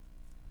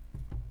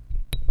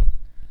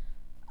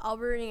I'll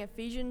be reading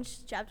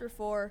Ephesians chapter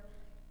 4,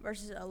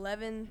 verses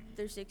 11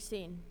 through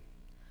 16.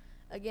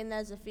 Again,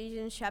 that's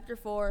Ephesians chapter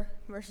 4,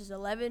 verses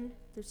 11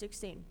 through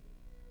 16.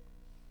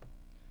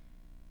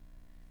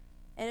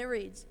 And it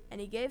reads,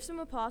 "And he gave some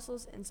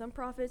apostles, and some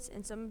prophets,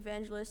 and some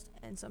evangelists,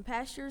 and some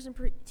pastors and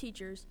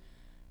teachers,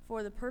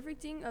 for the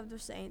perfecting of the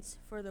saints,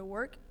 for the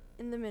work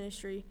in the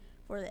ministry,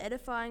 for the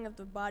edifying of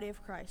the body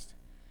of Christ,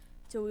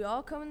 till we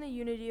all come in the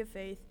unity of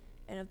faith,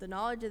 and of the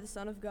knowledge of the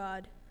Son of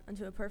God,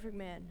 unto a perfect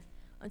man,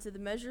 unto the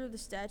measure of the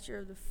stature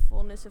of the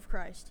fullness of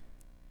Christ,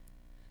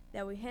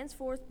 that we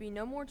henceforth be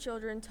no more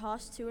children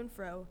tossed to and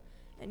fro,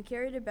 and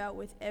carried about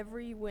with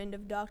every wind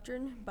of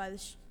doctrine by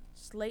the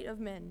sleight of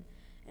men,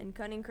 and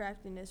cunning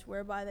craftiness,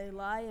 whereby they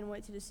lie in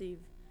wait to deceive.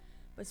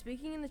 But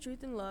speaking in the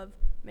truth in love,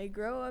 may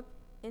grow up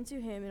into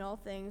him in all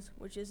things,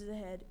 which is the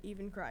head,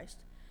 even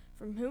Christ,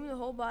 from whom the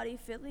whole body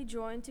fitly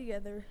joined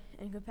together,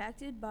 and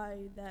compacted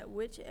by that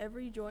which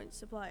every joint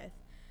supplieth,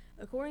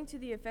 according to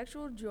the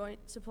effectual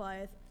joint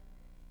supplieth,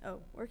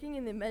 working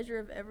in the measure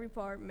of every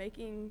part,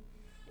 making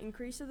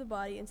increase of the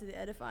body into the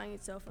edifying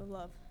itself of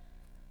love."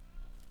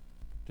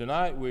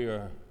 Tonight we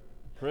are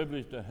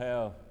privileged to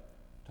have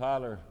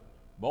Tyler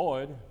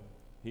Boyd.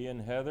 He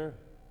and Heather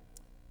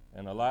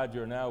and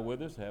Elijah are now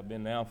with us, have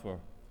been now for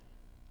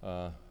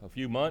a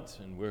few months,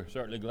 and we're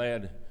certainly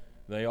glad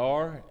they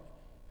are.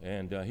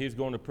 And he's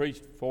going to preach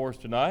for us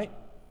tonight,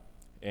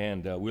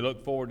 and we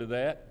look forward to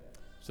that.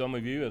 Some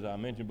of you, as I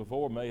mentioned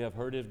before, may have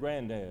heard his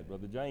granddad,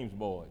 Brother James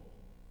Boyd.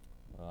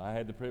 I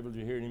had the privilege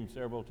of hearing him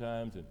several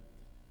times, and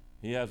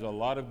he has a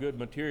lot of good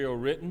material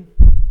written,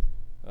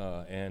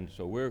 and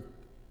so we're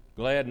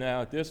glad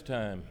now at this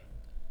time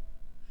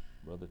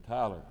Brother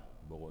Tyler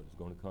Boyd is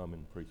going to come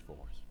and preach for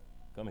us.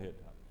 Come ahead,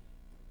 Tyler.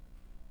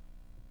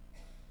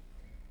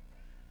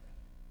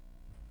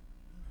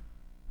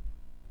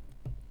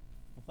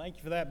 Well, thank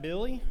you for that,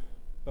 Billy.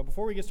 But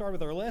before we get started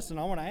with our lesson,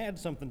 I want to add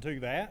something to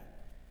that.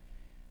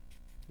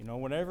 You know,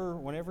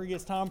 whenever it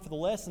gets time for the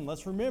lesson,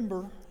 let's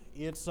remember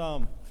it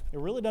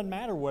really doesn't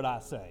matter what I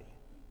say.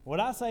 What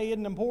I say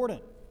isn't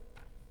important.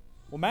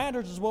 What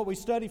matters is what we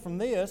study from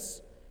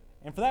this.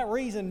 And for that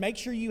reason, make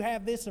sure you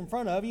have this in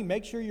front of you.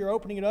 Make sure you're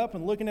opening it up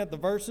and looking at the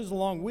verses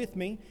along with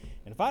me.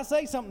 And if I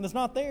say something that's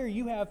not there,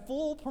 you have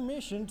full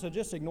permission to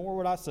just ignore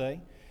what I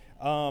say.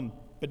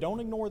 But don't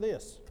ignore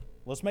this.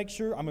 Let's make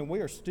sure, we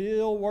are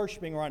still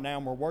worshiping right now,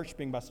 and we're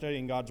worshiping by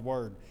studying God's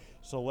Word.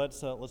 So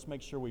let's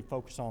make sure we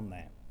focus on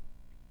that.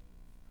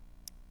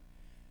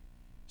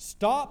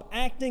 Stop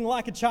acting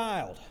like a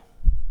child.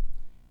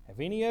 Have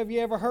any of you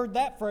ever heard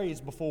that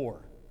phrase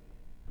before?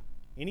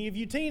 Any of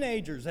you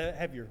teenagers,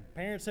 have your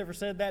parents ever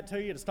said that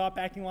to you, to stop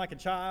acting like a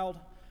child?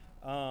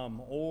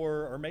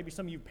 Or maybe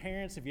some of you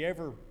parents, have you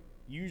ever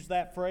used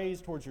that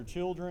phrase towards your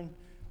children?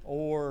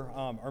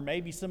 Or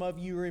maybe some of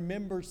you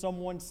remember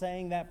someone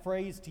saying that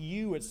phrase to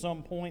you at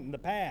some point in the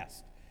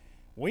past.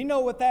 We know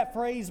what that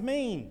phrase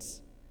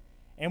means.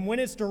 And when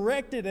it's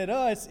directed at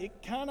us,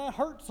 it kind of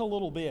hurts a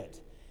little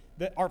bit.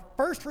 Our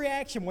first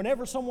reaction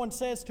whenever someone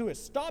says to us,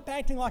 "Stop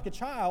acting like a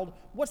child,"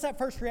 what's that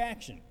first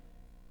reaction?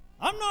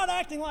 "I'm not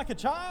acting like a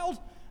child."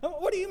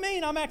 "What do you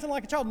mean I'm acting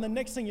like a child?" And the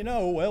next thing you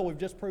know, well, we've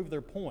just proved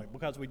their point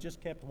because we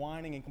just kept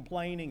whining and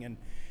complaining.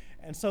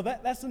 And so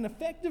that's an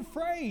effective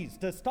phrase,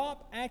 to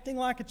stop acting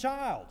like a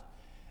child.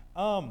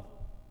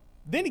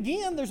 Then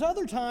again, there's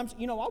other times,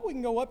 I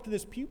wouldn't go up to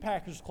this Pew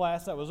Packers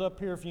class that was up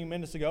here a few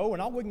minutes ago,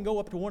 and I wouldn't go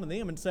up to one of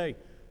them and say,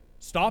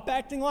 "Stop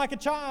acting like a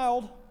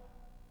child."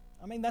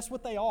 That's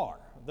what they are.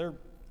 They're,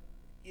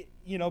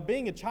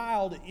 being a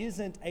child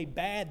isn't a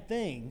bad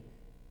thing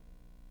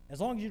as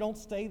long as you don't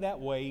stay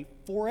that way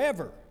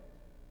forever.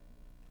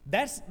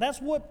 That's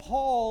what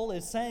Paul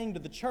is saying to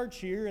the church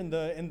here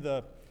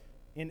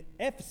in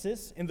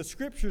Ephesus, in the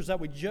scriptures that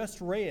we just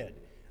read.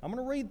 I'm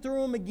going to read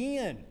through them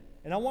again,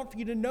 and I want for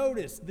you to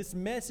notice this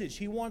message.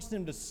 He wants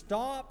them to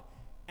stop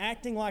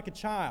acting like a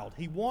child.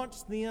 He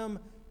wants them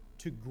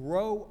to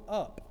grow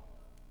up.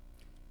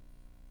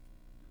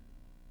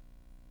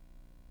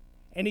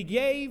 "And he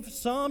gave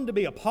some to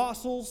be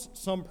apostles,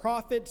 some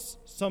prophets,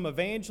 some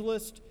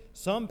evangelists,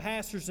 some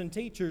pastors and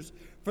teachers,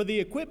 for the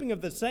equipping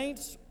of the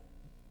saints,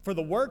 for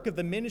the work of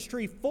the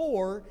ministry,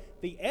 for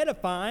the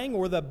edifying,"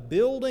 or the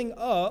building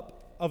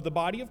up of the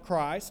body of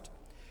Christ,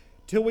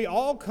 "till we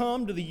all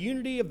come to the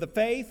unity of the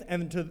faith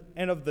and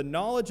of the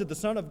knowledge of the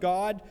Son of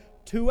God,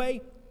 to a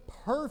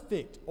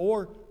perfect,"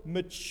 or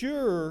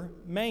mature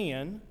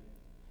man,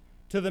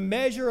 "to the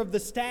measure of the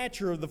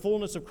stature of the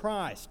fullness of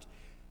Christ,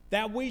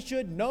 that we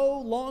should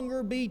no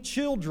longer be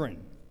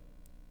children,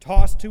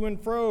 tossed to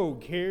and fro,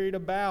 carried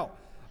about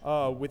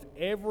with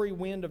every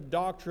wind of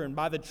doctrine,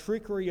 by the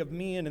trickery of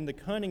men and the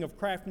cunning of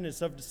craftiness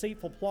of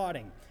deceitful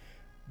plotting,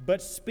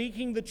 but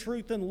speaking the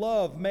truth in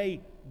love, may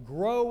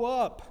grow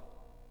up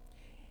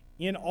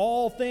in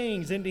all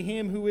things into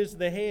Him who is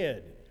the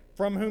head,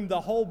 from whom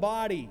the whole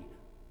body,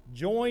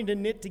 joined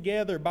and knit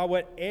together by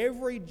what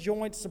every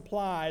joint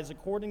supplies,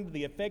 according to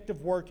the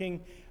effective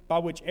working by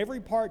which every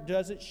part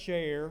does its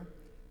share,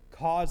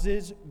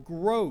 causes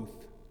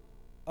growth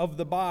of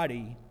the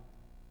body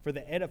for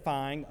the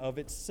edifying of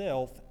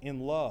itself in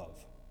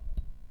love.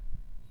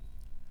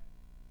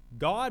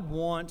 God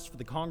wants for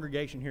the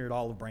congregation here at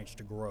Olive Branch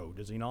to grow,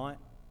 does He not?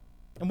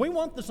 And we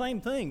want the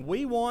same thing.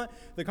 We want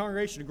the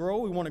congregation to grow.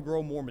 We want to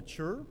grow more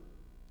mature.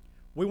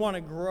 We want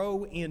to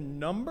grow in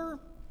number.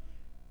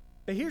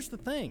 But here's the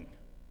thing.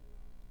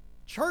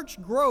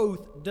 Church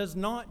growth does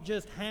not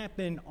just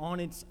happen on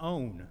its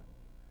own.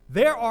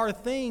 There are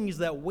things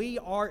that we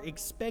are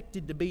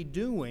expected to be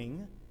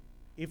doing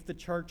if the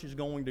church is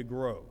going to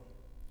grow.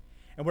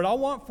 And what I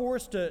want for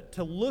us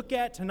to look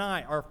at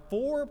tonight are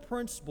 4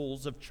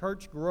 principles of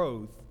church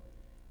growth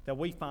that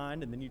we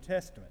find in the New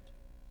Testament.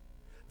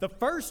 The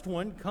first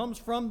one comes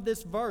from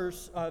this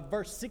verse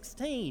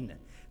 16,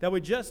 that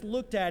we just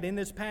looked at in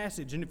this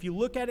passage. And if you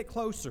look at it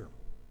closer,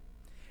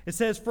 it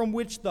says, "From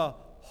which the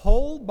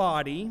whole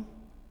body,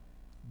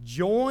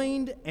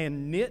 joined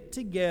and knit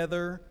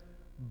together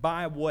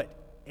by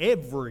what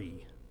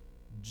every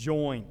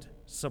joint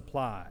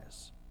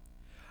supplies,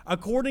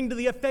 according to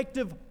the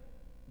effective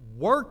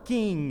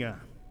working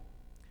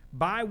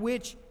by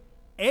which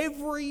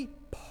every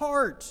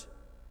part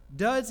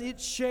does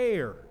its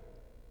share,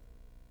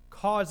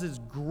 causes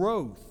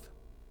growth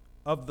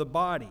of the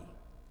body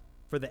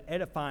for the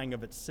edifying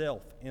of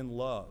itself in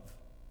love."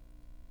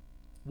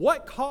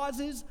 What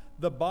causes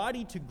the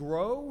body to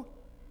grow?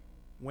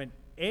 When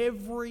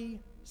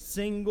every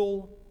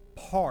single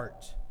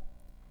part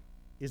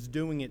is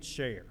doing its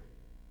share.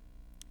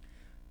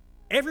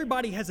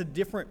 Everybody has a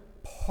different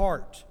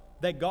part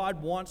that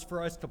God wants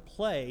for us to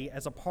play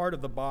as a part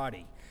of the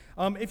body.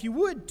 If you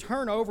would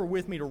turn over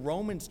with me to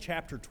Romans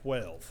chapter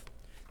 12.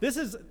 This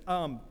is,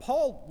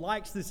 Paul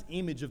likes this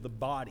image of the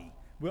body,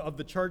 of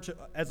the church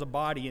as a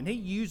body, and he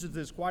uses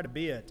this quite a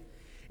bit.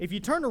 If you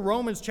turn to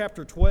Romans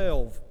chapter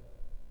 12,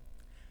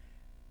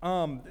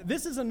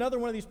 this is another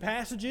one of these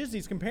passages.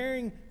 He's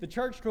comparing the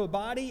church to a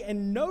body,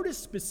 and notice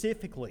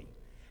specifically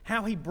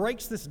how he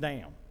breaks this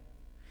down.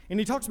 And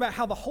he talks about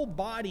how the whole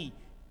body,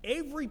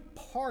 every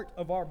part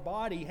of our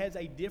body has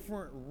a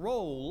different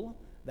role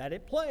that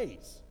it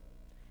plays.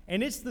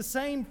 And it's the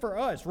same for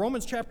us.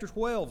 Romans chapter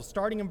 12,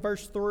 starting in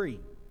verse 3.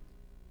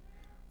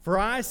 "For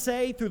I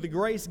say, through the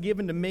grace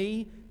given to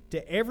me,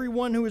 to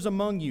everyone who is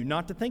among you,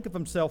 not to think of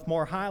himself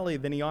more highly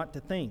than he ought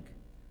to think,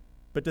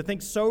 but to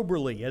think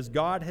soberly, as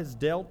God has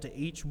dealt to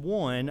each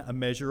one a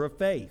measure of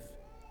faith.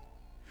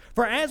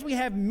 For as we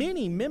have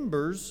many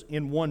members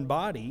in one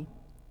body,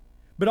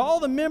 but all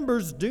the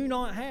members do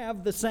not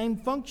have the same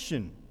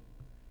function,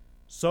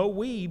 so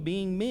we,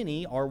 being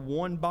many, are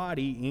one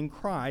body in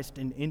Christ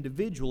and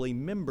individually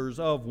members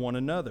of one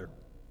another.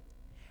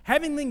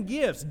 Having then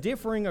gifts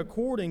differing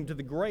according to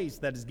the grace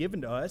that is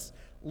given to us,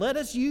 let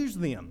us use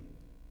them.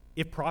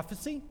 If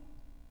prophecy,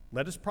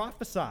 let us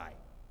prophesy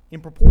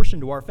in proportion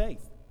to our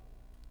faith.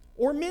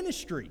 Or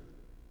ministry,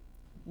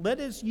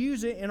 let us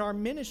use it in our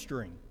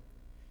ministering.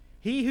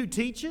 He who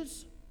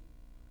teaches,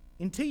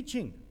 in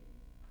teaching.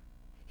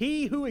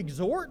 He who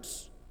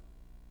exhorts,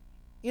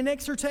 in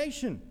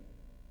exhortation.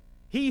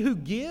 He who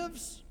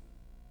gives,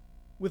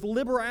 with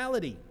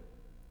liberality.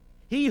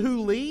 He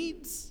who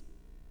leads,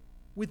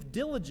 with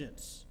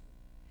diligence.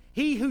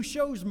 He who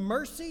shows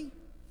mercy,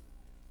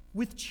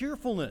 with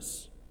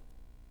cheerfulness."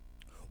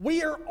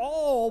 We are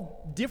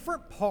all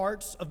different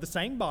parts of the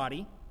same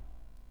body,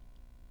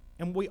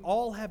 and we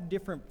all have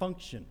different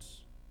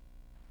functions.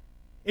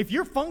 If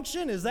your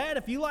function is that,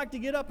 if you like to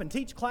get up and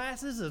teach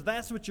classes, if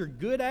that's what you're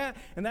good at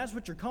and that's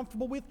what you're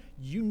comfortable with,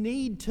 you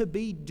need to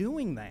be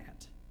doing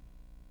that.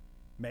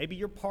 Maybe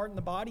your part in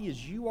the body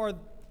is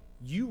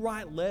you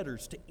write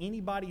letters to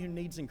anybody who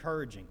needs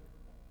encouraging.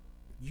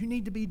 You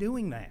need to be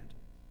doing that.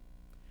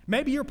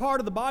 Maybe your part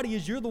of the body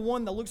is you're the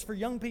one that looks for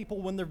young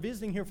people when they're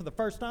visiting here for the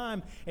first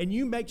time, and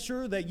you make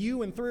sure that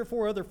you and 3 or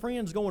 4 other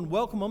friends go and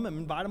welcome them and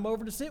invite them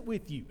over to sit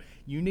with you.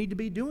 You need to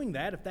be doing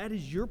that if that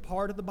is your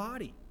part of the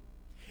body.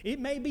 It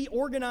may be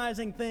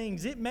organizing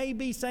things. It may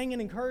be saying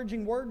an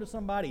encouraging word to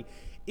somebody.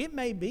 It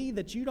may be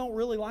that you don't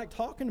really like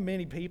talking to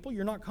many people.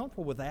 You're not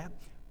comfortable with that.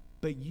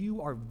 But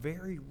you are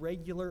very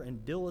regular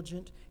and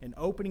diligent in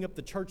opening up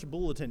the church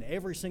bulletin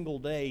every single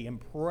day and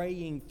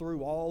praying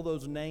through all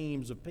those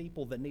names of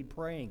people that need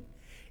praying.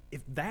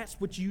 If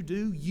that's what you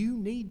do, you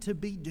need to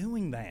be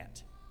doing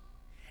that.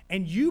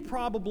 And you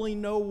probably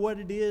know what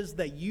it is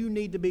that you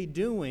need to be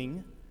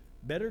doing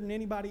better than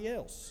anybody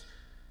else.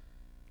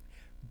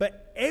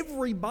 But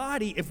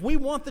everybody, if we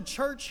want the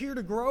church here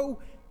to grow,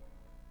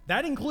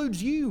 that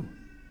includes you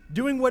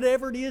doing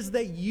whatever it is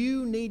that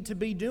you need to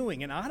be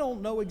doing. And I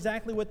don't know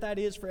exactly what that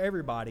is for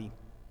everybody,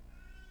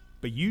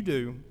 but you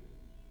do,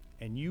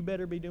 and you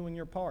better be doing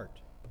your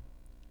part.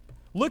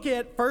 Look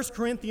at 1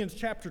 Corinthians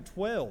chapter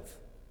 12.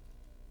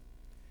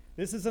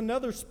 This is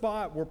another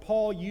spot where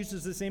Paul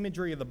uses this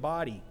imagery of the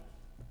body.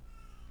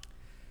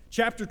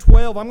 Chapter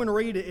 12, I'm going to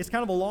read it. It's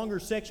kind of a longer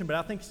section, but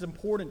I think it's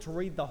important to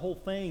read the whole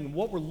thing.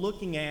 What we're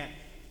looking at,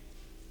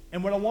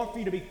 and what I want for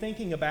you to be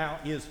thinking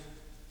about is,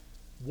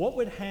 what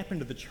would happen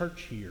to the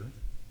church here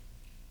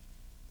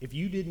if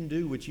you didn't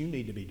do what you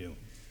need to be doing?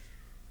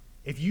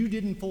 If you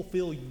didn't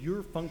fulfill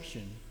your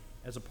function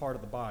as a part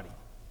of the body?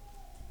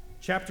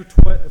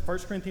 1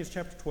 Corinthians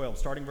chapter 12,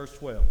 starting verse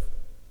 12.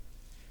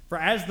 For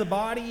as the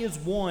body is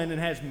one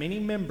and has many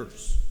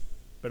members,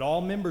 but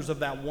all members of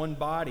that one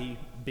body,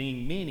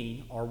 being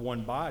many, are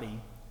one body,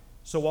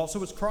 so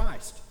also is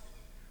Christ.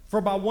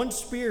 For by one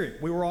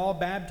Spirit we were all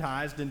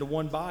baptized into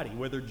one body,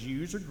 whether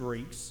Jews or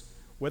Greeks,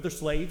 whether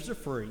slaves or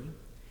free,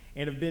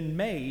 and have been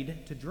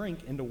made to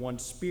drink into one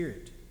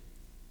Spirit.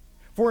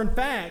 For in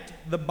fact,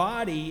 the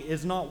body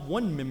is not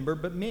one member,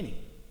 but many.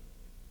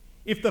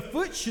 If the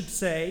foot should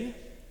say,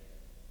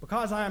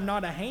 because I am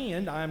not a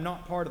hand, I am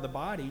not part of the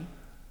body,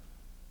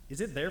 is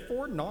it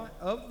therefore not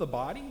of the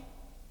body?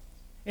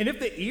 And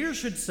if the ear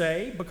should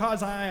say,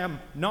 because I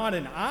am not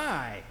an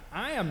eye,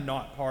 I am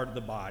not part of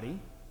the body,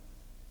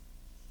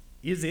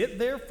 is it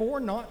therefore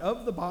not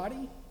of the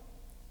body?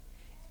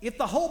 If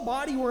the whole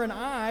body were an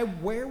eye,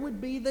 where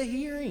would be the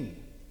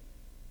hearing?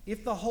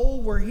 If the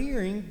whole were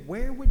hearing,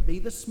 where would be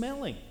the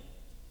smelling?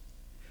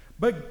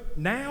 But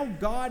now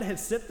God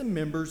has set the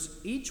members,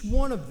 each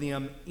one of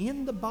them,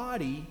 in the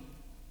body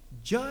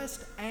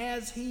just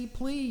as He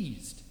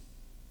pleased.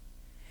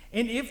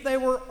 And if they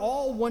were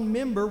all one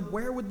member,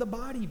 where would the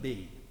body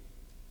be?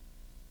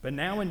 But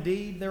now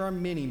indeed there are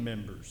many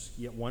members,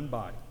 yet one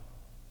body.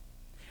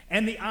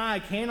 And the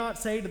eye cannot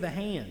say to the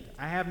hand,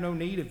 I have no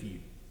need of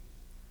you.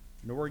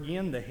 Nor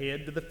again the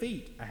head to the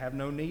feet, I have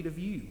no need of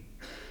you.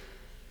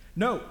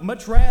 No,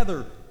 much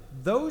rather,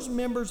 those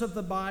members of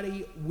the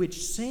body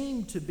which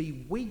seem to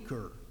be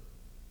weaker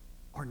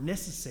are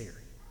necessary.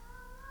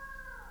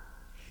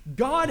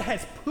 God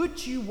has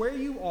put you where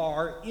you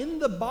are in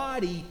the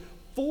body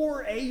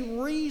for a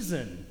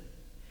reason.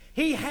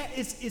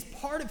 It's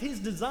part of His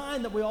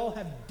design that we all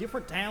have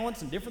different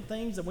talents and different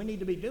things that we need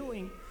to be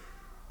doing.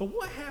 But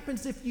what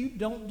happens if you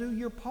don't do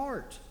your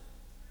part?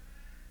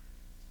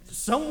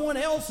 Someone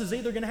else is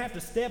either going to have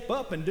to step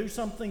up and do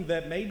something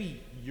that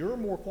maybe you're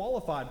more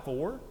qualified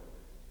for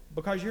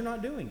because you're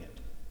not doing it.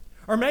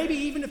 Or maybe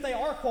even if they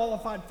are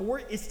qualified for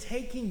it, it's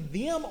taking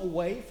them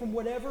away from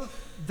whatever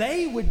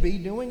they would be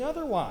doing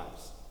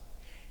otherwise.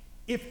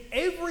 If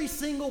every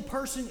single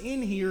person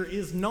in here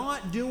is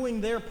not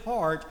doing their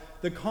part,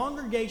 the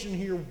congregation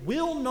here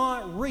will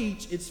not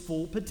reach its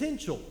full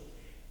potential.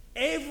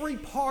 Every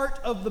part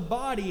of the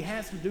body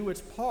has to do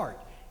its part.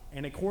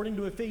 And according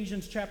to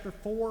Ephesians chapter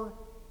 4,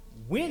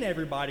 when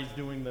everybody's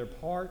doing their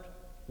part,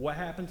 what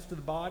happens to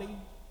the body?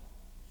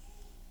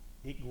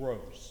 It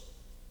grows.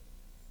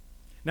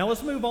 Now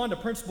let's move on to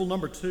principle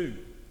number 2.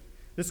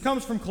 This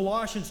comes from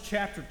Colossians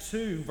chapter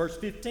 2, verse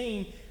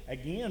 15.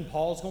 Again,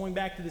 Paul's going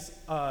back to this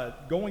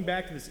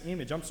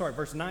image.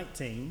 Verse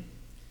 19.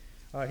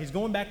 He's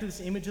going back to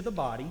this image of the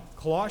body.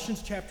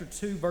 Colossians chapter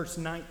 2, verse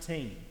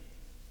 19.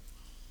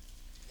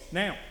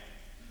 Now,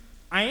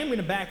 I am going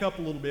to back up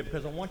a little bit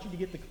because I want you to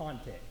get the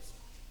context.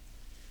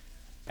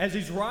 As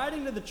he's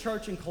writing to the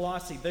church in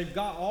Colossae, they've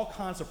got all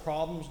kinds of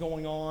problems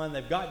going on.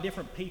 They've got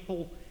different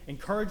people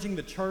encouraging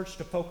the church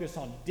to focus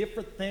on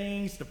different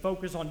things, to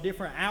focus on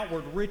different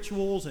outward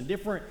rituals and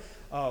different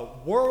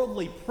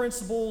worldly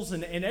principles,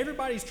 and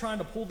everybody's trying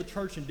to pull the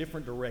church in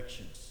different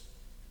directions.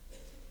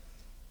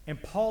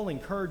 And Paul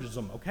encourages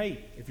them,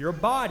 okay, if you're a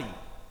body,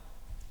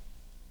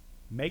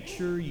 make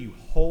sure you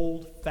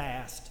hold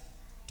fast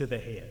to the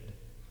head.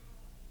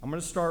 I'm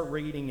going to start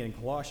reading in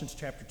Colossians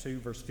chapter 2,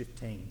 verse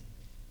 15.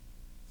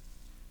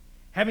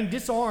 Having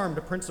disarmed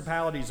the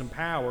principalities and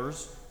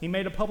powers, he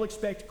made a public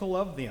spectacle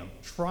of them,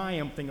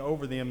 triumphing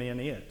over them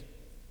in it.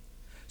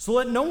 So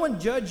let no one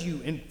judge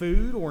you in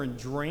food or in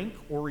drink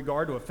or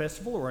regard to a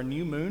festival or a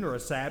new moon or a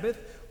Sabbath,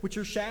 which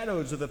are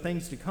shadows of the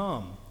things to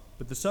come,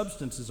 but the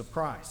substances of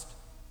Christ.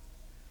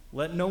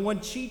 Let no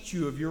one cheat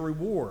you of your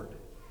reward,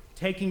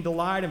 taking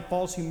delight in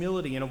false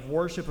humility and of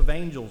worship of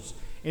angels,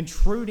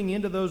 intruding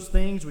into those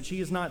things which he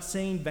has not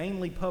seen,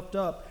 vainly puffed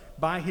up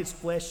by his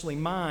fleshly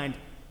mind,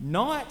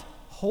 not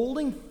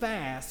holding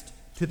fast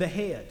to the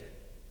head,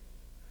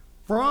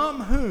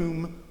 from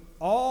whom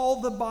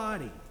all the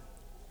body,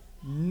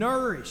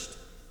 nourished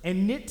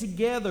and knit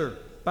together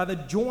by the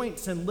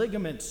joints and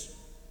ligaments,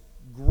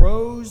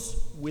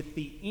 grows with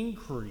the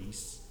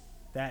increase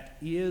that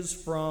is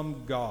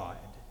from God.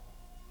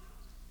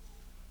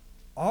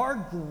 Our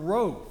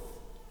growth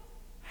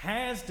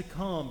has to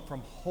come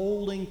from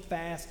holding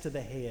fast to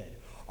the head.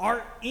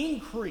 Our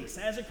increase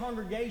as a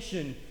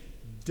congregation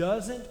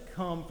doesn't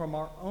come from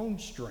our own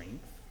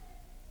strength.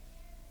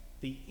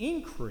 The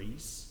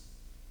increase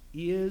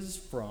is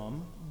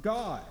from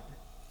God.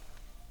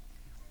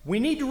 We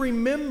need to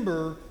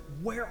remember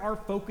where our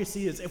focus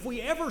is. If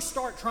we ever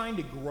start trying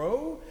to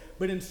grow,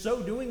 but in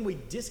so doing we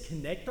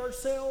disconnect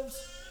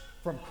ourselves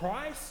from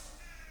Christ,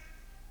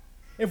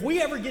 if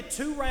we ever get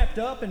too wrapped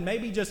up and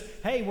maybe just,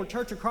 hey, we're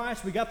Church of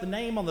Christ, we got the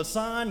name on the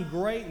sign,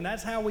 great, and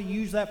that's how we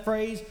use that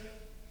phrase,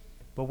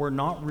 but we're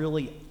not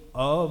really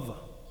of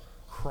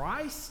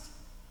Christ,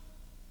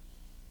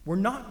 we're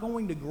not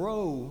going to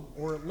grow,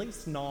 or at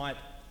least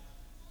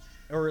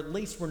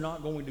we're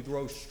not going to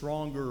grow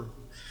stronger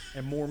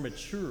and more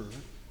mature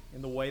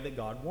in the way that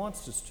God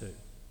wants us to.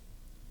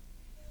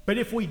 But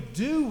if we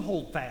do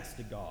hold fast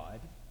to God,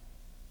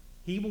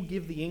 He will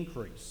give the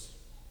increase.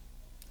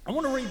 I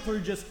want to read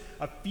through just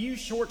a few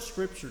short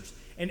scriptures,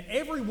 and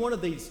every one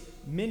of these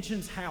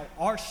mentions how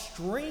our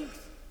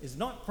strength is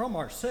not from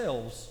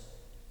ourselves.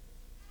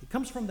 It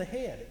comes from the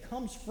head. It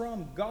comes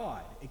from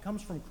God. It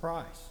comes from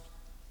Christ.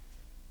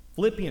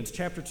 Philippians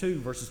chapter 2,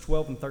 verses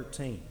 12 and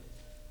 13.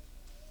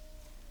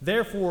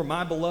 Therefore,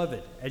 my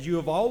beloved, as you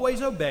have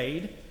always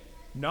obeyed,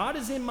 not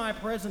as in my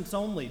presence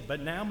only,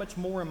 but now much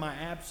more in my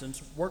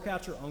absence, work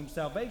out your own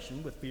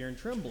salvation with fear and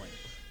trembling.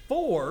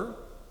 For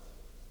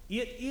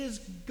it is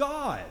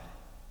God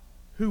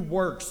who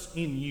works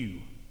in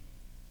you,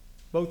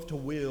 both to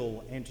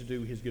will and to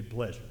do his good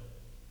pleasure.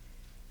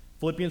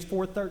 Philippians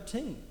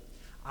 4:13.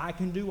 I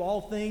can do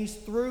all things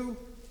through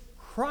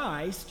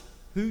Christ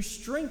who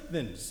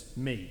strengthens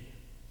me.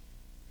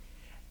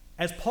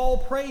 As Paul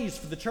prays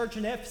for the church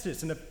in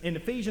Ephesus in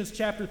Ephesians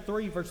chapter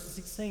 3, verses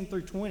 16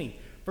 through 20,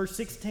 verse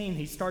 16,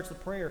 he starts the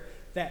prayer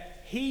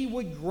that he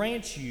would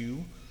grant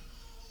you,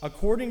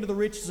 according to the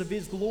riches of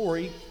his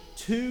glory,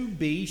 to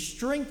be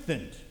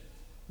strengthened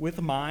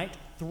with might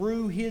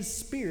through his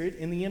Spirit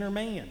in the inner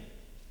man.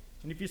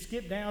 And if you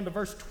skip down to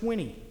verse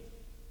 20,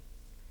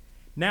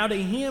 now to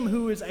him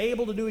who is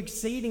able to do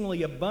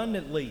exceedingly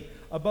abundantly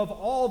above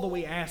all that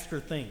we ask or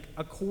think,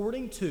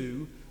 according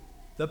to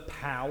the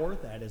power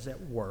that is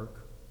at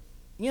work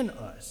in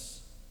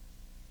us.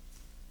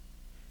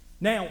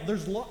 Now,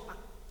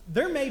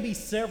 there may be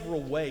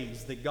several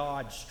ways that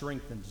God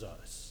strengthens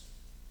us.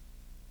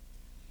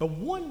 But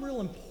one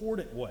real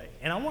important way,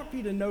 and I want for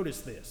you to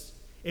notice this.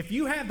 If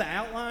you have the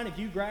outline, if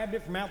you grabbed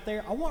it from out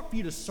there, I want for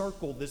you to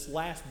circle this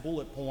last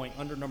bullet point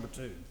under number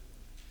 2.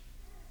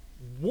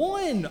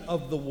 One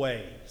of the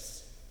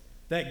ways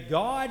that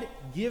God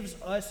gives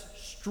us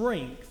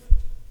strength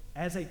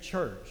as a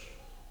church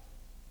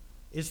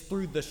is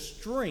through the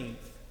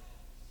strength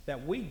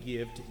that we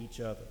give to each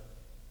other.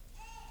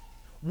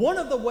 One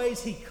of the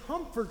ways he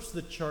comforts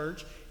the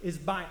church is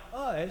by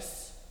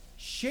us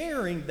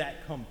sharing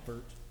that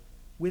comfort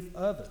with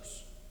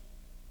others.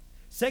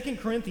 2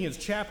 Corinthians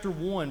chapter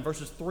 1,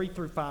 verses 3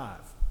 through 5.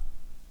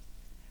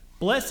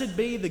 Blessed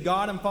be the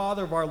God and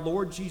Father of our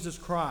Lord Jesus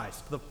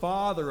Christ, the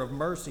Father of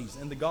mercies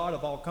and the God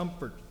of all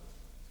comfort,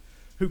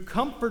 who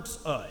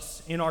comforts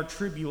us in our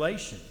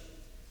tribulation,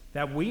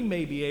 that we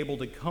may be able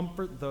to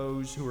comfort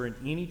those who are in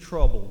any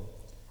trouble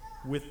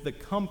with the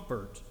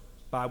comfort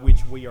by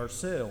which we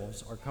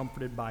ourselves are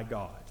comforted by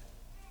God.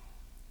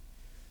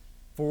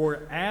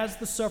 For as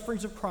the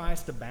sufferings of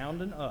Christ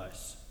abound in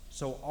us,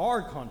 so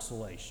our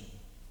consolation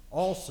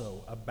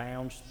also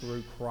abounds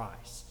through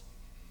Christ.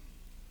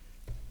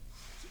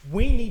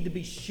 We need to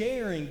be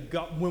sharing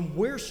God. When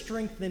we're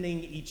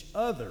strengthening each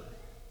other,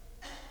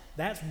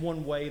 that's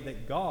one way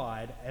that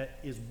God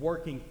is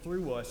working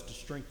through us to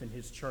strengthen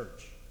his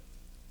church.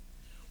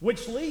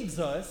 Which leads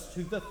us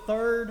to the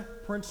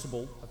third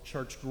principle of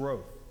church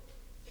growth.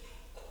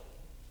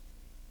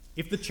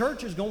 If the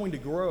church is going to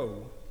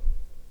grow,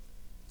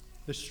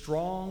 the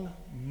strong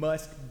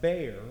must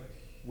bear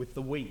with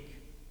the weak.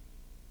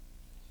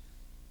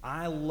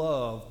 I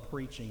love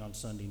preaching on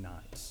Sunday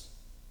nights.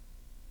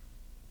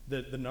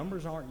 The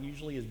numbers aren't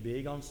usually as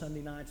big on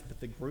Sunday nights, but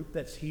the group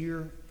that's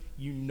here,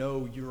 you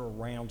know you're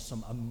around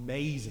some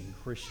amazing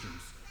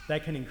Christians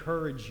that can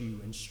encourage you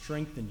and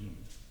strengthen you.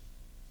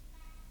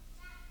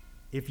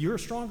 If you're a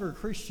stronger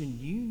Christian,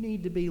 you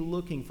need to be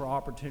looking for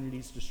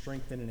opportunities to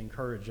strengthen and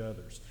encourage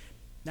others.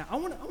 Now, I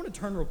want to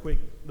turn real quick,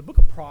 the book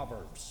of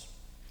Proverbs.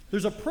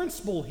 There's a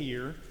principle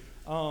here.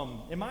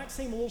 It might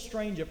seem a little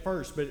strange at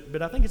first,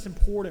 but I think it's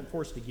important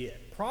for us to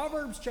get.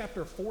 Proverbs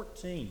chapter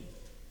 14.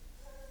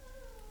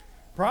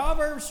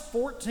 Proverbs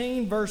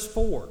 14, verse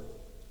 4.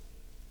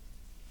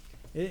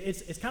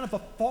 It's kind of a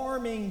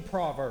farming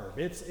proverb.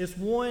 It's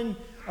one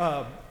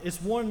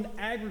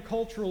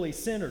agriculturally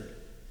centered,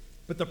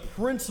 but the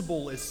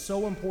principle is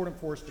so important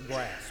for us to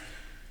grasp.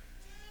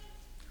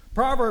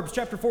 Proverbs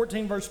chapter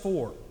 14, verse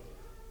 4.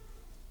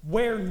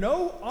 Where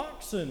no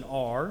oxen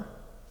are,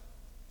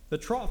 the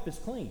trough is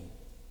clean,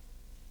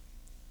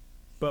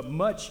 but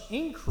much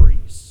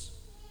increase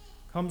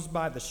comes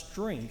by the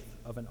strength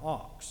of an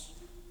ox.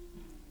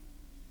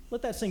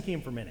 Let that sink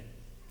in for a minute.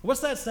 What's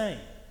that saying?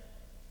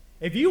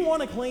 If you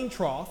want a clean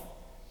trough,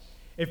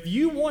 if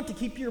you want to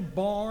keep your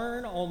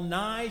barn all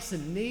nice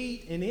and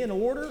neat and in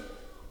order,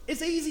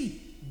 it's easy.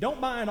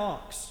 Don't buy an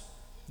ox.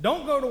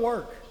 Don't go to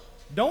work.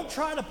 Don't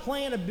try to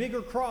plant a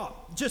bigger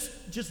crop.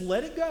 Just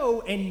let it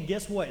go, and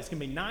guess what? It's going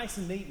to be nice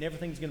and neat, and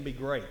everything's going to be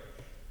great.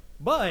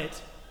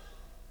 But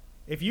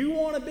if you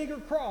want a bigger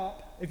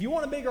crop, if you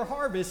want a bigger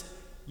harvest,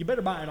 you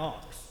better buy an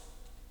ox.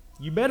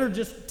 You better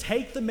just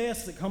take the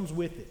mess that comes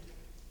with it.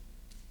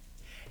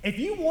 If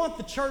you want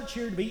the church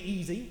here to be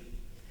easy,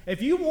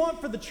 if you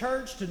want for the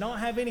church to not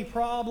have any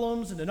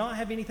problems and to not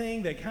have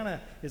anything that kind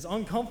of is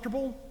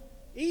uncomfortable,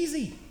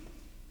 easy.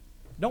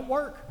 Don't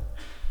work.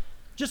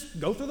 Just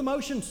go through the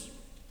motions.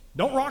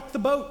 Don't rock the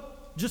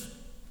boat. Just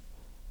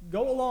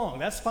go along.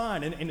 That's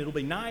fine, and it'll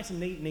be nice and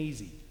neat and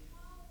easy.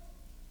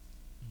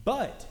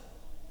 But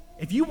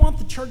if you want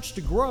the church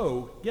to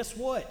grow, guess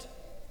what?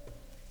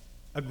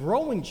 A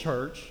growing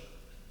church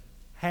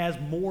has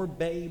more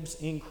babes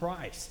in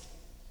Christ.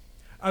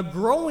 A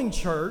growing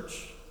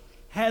church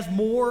has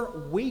more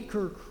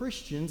weaker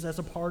Christians as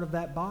a part of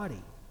that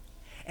body.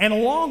 And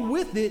along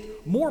with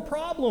it, more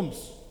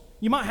problems.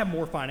 You might have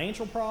more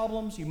financial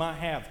problems. You might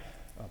have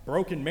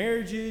broken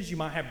marriages. You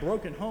might have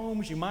broken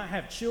homes. You might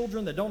have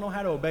children that don't know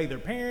how to obey their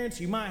parents.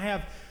 You might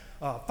have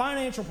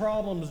financial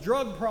problems,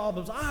 drug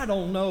problems, I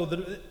don't know,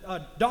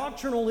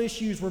 doctrinal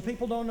issues where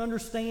people don't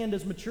understand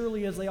as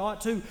maturely as they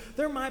ought to.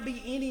 There might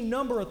be any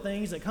number of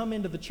things that come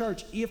into the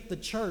church if the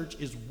church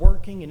is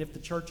working and if the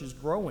church is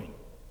growing.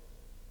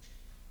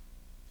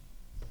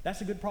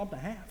 That's a good problem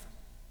to have.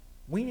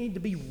 We need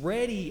to be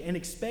ready and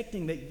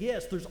expecting that,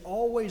 yes, there's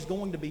always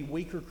going to be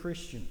weaker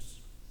Christians.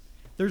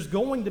 There's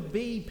going to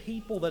be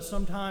people that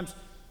sometimes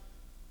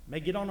may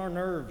get on our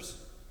nerves.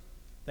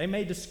 They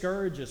may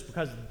discourage us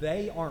because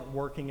they aren't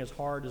working as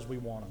hard as we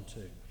want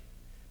them to,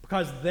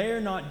 because they're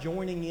not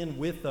joining in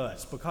with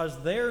us,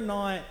 because they're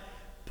not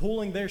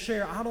pulling their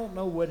share. I don't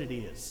know what it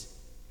is.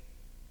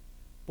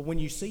 But when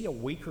you see a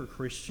weaker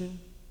Christian,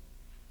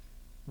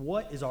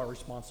 what is our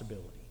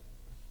responsibility?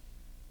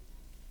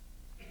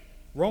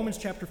 Romans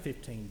chapter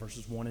 15,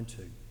 verses 1 and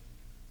 2.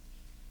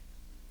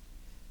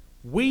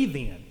 We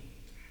then,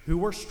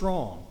 who are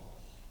strong,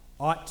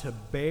 ought to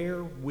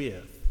bear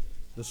with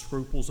the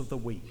scruples of the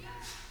weak,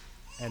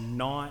 and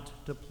not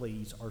to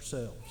please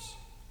ourselves.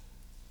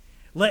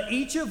 Let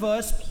each of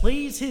us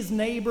please his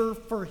neighbor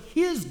for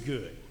his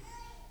good,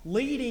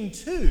 leading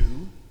to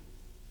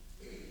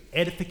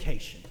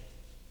edification.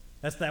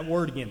 That's that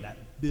word again, that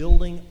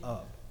building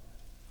up.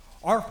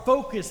 Our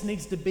focus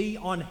needs to be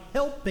on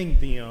helping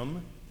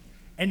them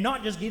and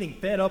not just getting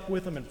fed up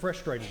with them and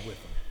frustrated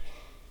with them.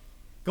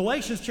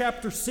 Galatians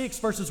chapter 6,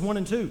 verses 1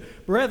 and 2.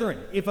 Brethren,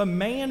 if a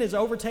man is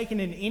overtaken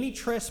in any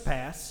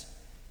trespass,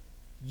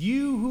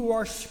 you who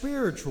are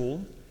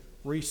spiritual,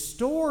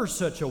 restore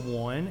such a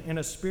one in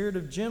a spirit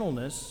of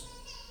gentleness,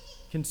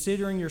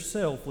 considering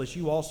yourself, lest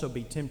you also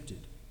be tempted.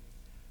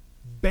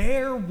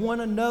 Bear one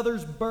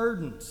another's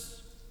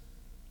burdens,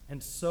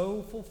 and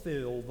so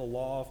fulfill the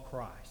law of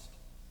Christ.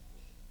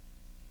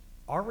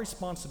 Our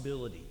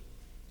responsibility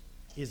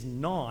is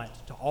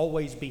not to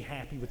always be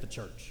happy with the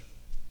church.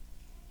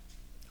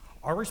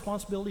 Our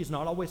responsibility is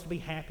not always to be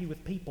happy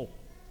with people.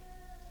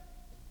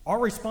 Our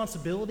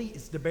responsibility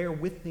is to bear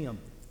with them,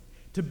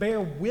 to bear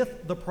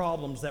with the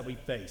problems that we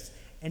face,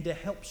 and to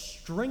help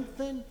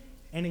strengthen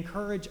and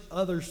encourage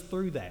others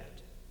through that.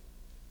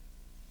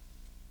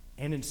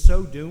 And in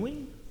so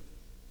doing,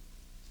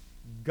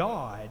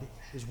 God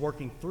is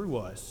working through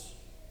us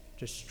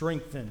to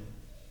strengthen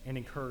and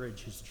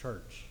encourage His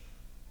church.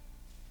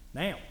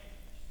 Now,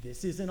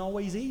 this isn't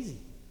always easy.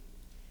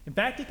 In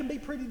fact, it can be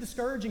pretty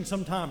discouraging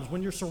sometimes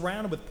when you're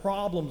surrounded with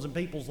problems in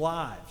people's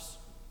lives.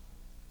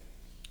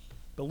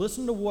 But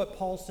listen to what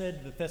Paul said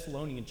to the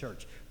Thessalonian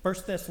church. 1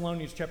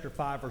 Thessalonians chapter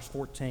 5, verse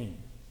 14.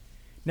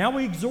 Now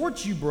we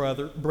exhort you,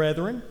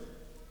 brethren,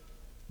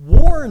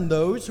 warn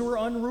those who are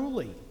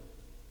unruly.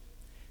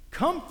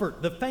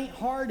 Comfort the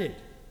faint-hearted.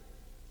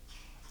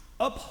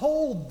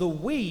 Uphold the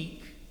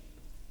weak.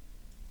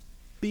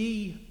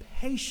 Be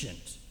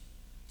patient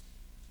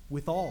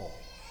with all.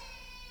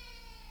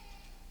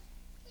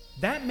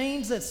 That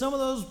means that some of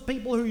those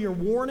people who you're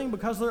warning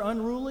because they're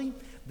unruly,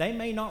 they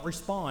may not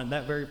respond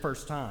that very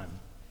first time.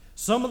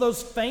 Some of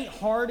those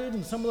faint-hearted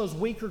and some of those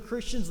weaker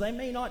Christians, they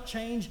may not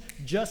change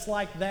just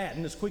like that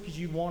and as quick as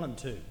you want them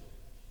to.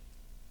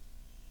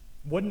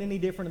 Wasn't any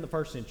different in the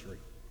first century.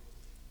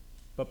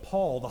 But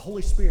Paul, the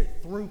Holy Spirit,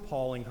 through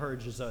Paul,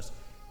 encourages us,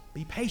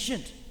 be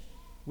patient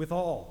with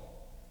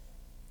all.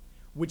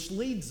 Which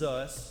leads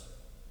us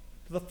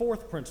to the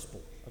fourth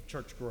principle of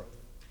church growth.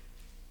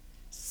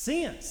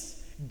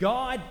 Since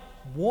God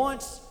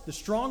wants the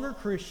stronger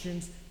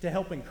Christians to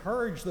help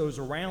encourage those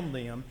around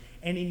them,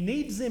 and He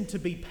needs them to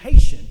be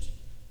patient,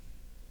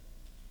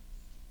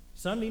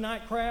 Sunday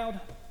night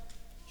crowd,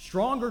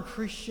 stronger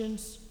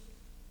Christians,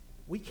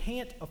 we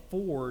can't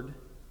afford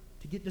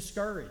to get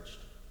discouraged.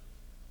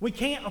 We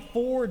can't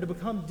afford to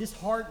become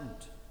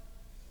disheartened.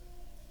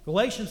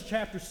 Galatians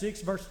chapter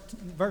 6,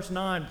 verse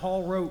 9,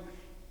 Paul wrote,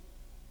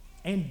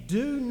 "And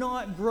do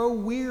not grow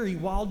weary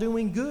while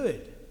doing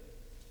good."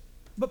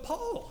 But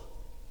Paul,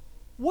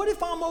 what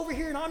if I'm over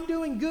here and I'm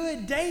doing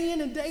good day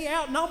in and day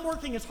out and I'm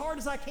working as hard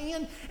as I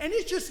can and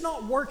it's just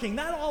not working?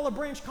 That Olive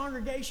Branch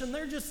congregation,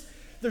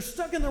 they're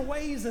stuck in their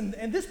ways, and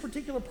this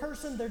particular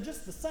person, they're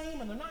just the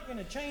same and they're not going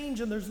to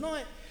change, and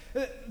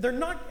they're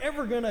not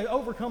ever going to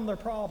overcome their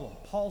problem.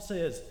 Paul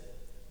says,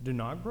 do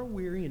not grow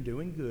weary in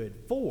doing good,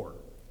 for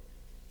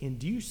in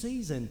due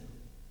season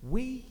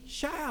we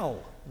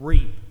shall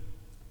reap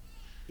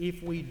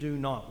if we do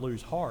not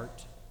lose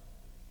heart.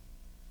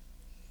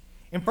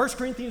 In 1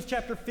 Corinthians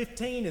chapter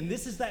 15, and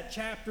this is that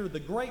chapter, the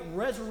great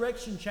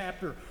resurrection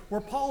chapter, where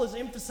Paul is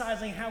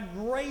emphasizing how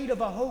great of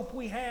a hope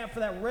we have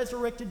for that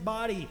resurrected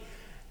body.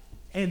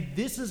 And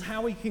this is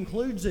how he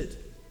concludes it.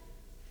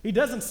 He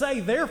doesn't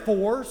say,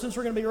 therefore, since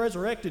we're going to be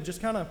resurrected, just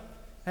kind of,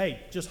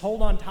 hey, just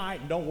hold on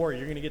tight and don't worry,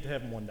 you're going to get to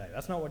heaven one day.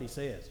 That's not what he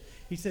says.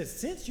 He says,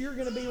 since you're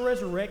going to be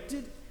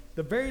resurrected,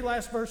 the very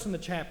last verse in the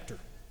chapter.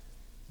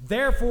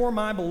 Therefore,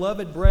 my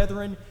beloved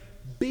brethren,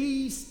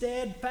 be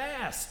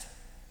steadfast,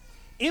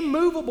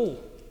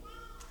 immovable,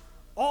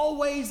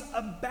 always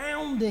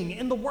abounding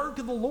in the work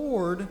of the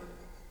Lord,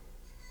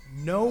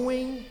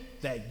 knowing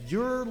that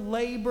your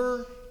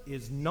labor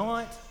is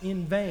not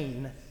in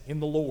vain in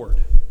the Lord.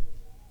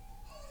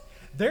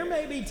 There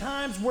may be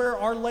times where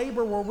our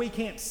labor, where we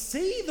can't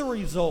see the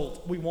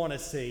result we want to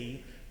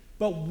see,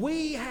 but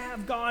we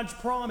have God's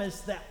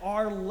promise that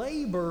our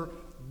labor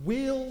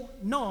will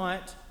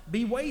not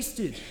be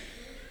wasted.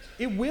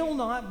 It will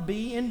not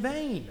be in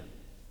vain.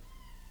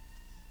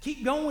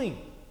 Keep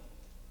going.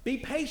 Be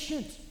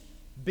patient.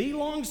 Be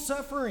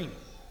long-suffering.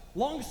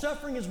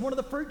 Long-suffering is one of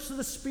the fruits of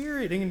the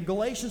Spirit in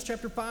Galatians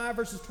chapter 5,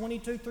 verses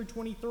 22 through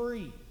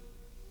 23.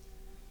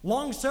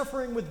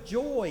 Long-suffering with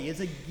joy is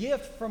a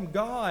gift from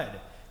God.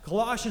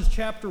 Colossians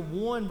chapter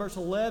 1, verse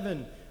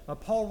 11,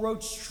 Paul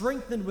wrote,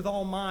 strengthened with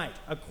all might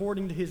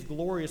according to his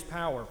glorious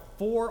power,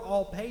 for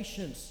all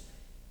patience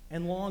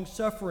and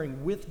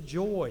long-suffering with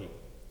joy.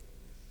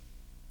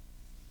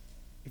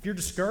 If you're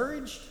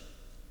discouraged,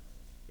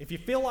 if you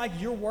feel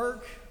like your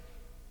work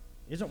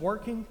isn't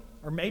working,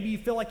 or maybe you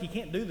feel like you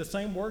can't do the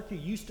same work you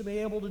used to be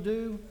able to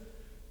do,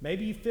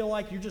 maybe you feel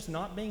like you're just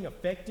not being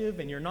effective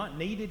and you're not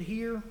needed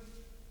here,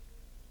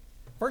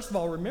 first of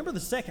all, remember the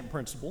second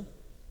principle.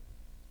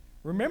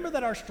 Remember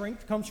that our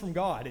strength comes from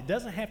God. It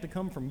doesn't have to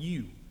come from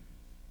you.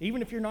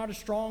 Even if you're not as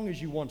strong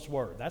as you once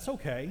were, that's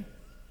okay.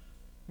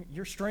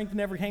 Your strength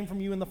never came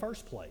from you in the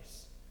first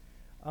place.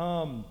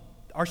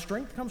 Our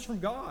strength comes from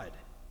God.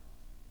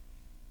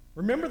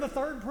 Remember the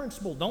third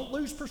principle. Don't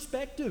lose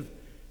perspective.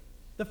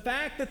 The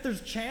fact that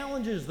there's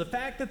challenges, the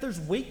fact that there's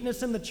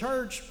weakness in the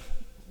church,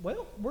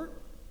 well,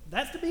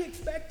 that's to be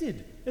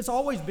expected. It's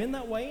always been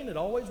that way, and it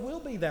always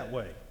will be that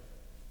way.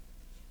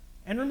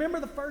 And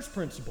remember the first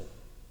principle.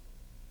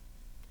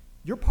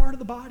 You're part of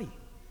the body.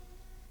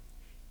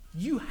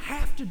 You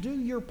have to do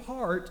your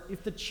part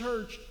if the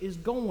church is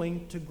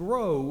going to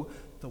grow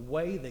the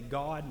way that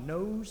God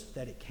knows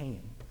that it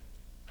can.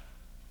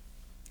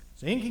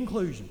 So in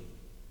conclusion,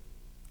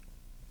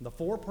 the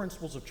 4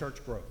 principles of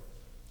church growth.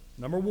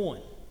 Number 1,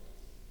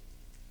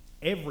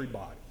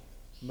 everybody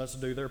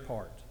must do their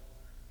part.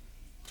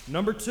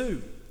 Number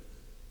 2,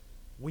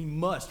 we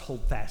must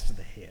hold fast to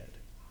the head.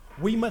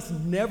 We must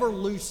never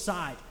lose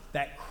sight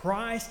that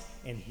Christ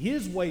and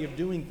His way of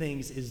doing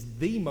things is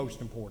the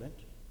most important.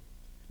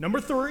 Number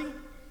 3,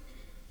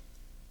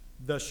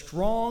 the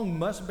strong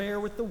must bear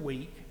with the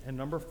weak. And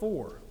number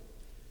 4,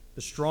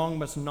 the strong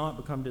must not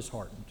become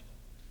disheartened.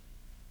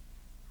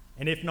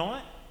 And if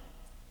not,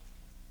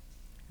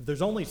 if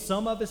there's only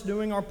some of us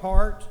doing our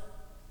part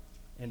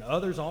and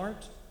others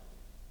aren't,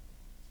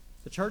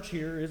 the church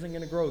here isn't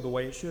going to grow the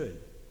way it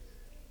should.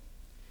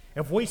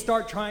 If we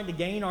start trying to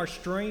gain our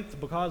strength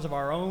because of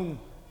our own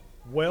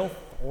wealth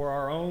or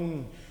our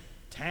own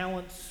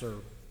talents or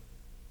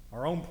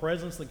our own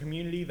presence in the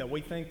community, that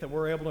we think that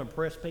we're able to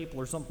impress people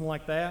or something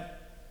like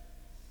that,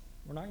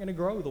 we're not going to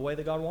grow the way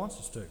that God wants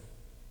us to.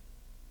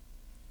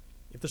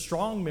 If the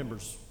strong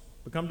members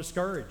become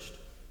discouraged,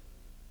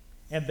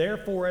 and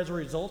therefore, as a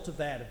result of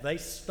that, if they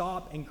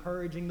stop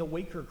encouraging the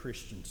weaker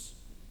Christians,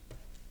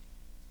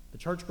 the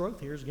church growth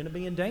here is going to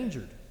be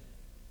endangered.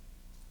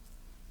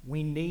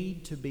 We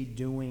need to be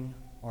doing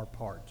our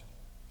part.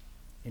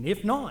 And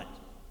if not,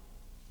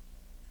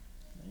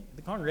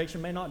 the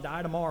congregation may not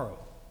die tomorrow.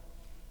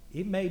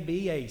 It may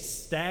be a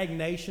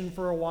stagnation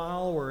for a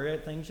while where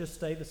things just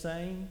stay the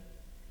same.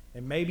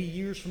 And maybe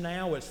years from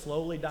now it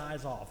slowly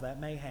dies off. That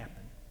may happen.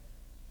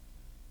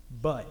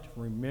 But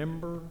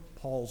remember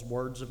Paul's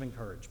words of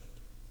encouragement.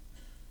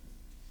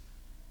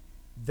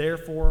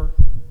 Therefore,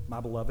 my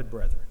beloved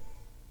brethren,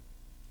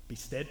 be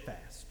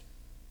steadfast,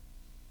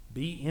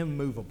 be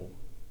immovable,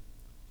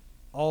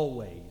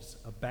 always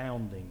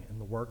abounding in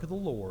the work of the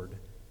Lord,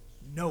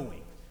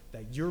 knowing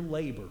that your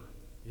labor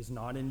is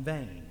not in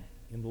vain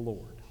in the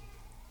Lord.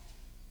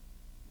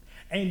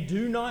 And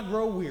do not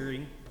grow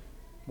weary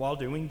while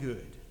doing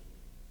good,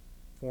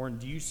 for in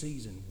due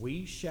season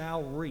we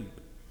shall reap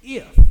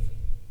if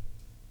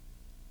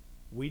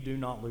we do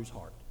not lose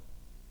heart.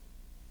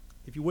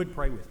 If you would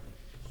pray with me.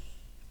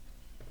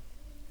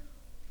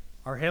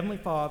 Our Heavenly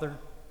Father,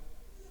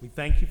 we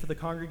thank you for the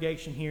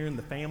congregation here and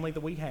the family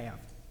that we have.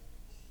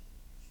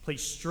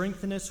 Please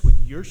strengthen us with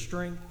your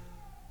strength.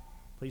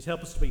 Please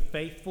help us to be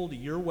faithful to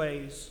your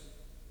ways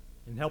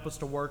and help us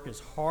to work as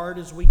hard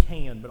as we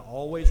can, but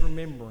always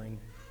remembering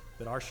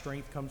that our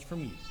strength comes from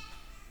you.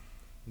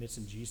 And it's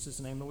in Jesus'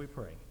 name that we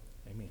pray.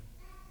 Amen.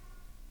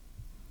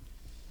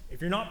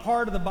 If you're not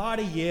part of the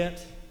body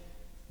yet,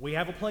 we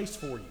have a place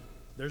for you.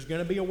 There's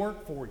going to be a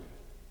work for you.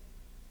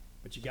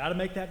 But you got to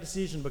make that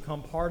decision to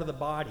become part of the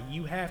body.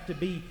 You have to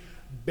be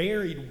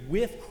buried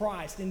with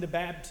Christ in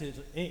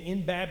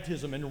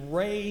baptism and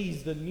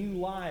raised a new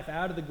life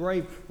out of the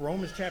grave.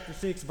 Romans chapter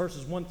 6,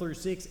 verses 1 through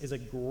 6 is a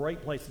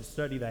great place to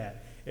study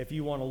that if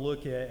you want to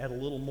look at a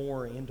little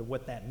more into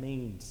what that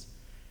means.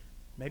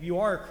 Maybe you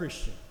are a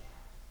Christian,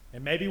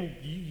 and maybe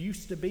you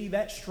used to be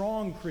that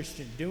strong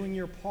Christian doing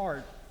your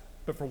part,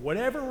 but for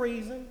whatever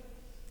reason,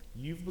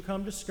 you've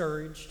become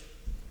discouraged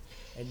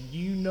and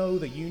you know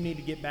that you need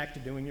to get back to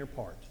doing your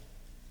part.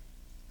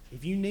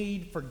 If you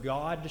need for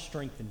God to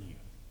strengthen you,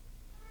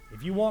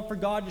 if you want for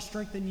God to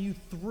strengthen you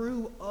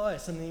through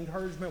us and the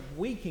encouragement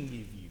we can give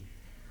you,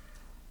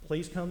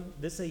 please come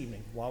this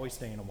evening while we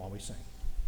stand and while we sing.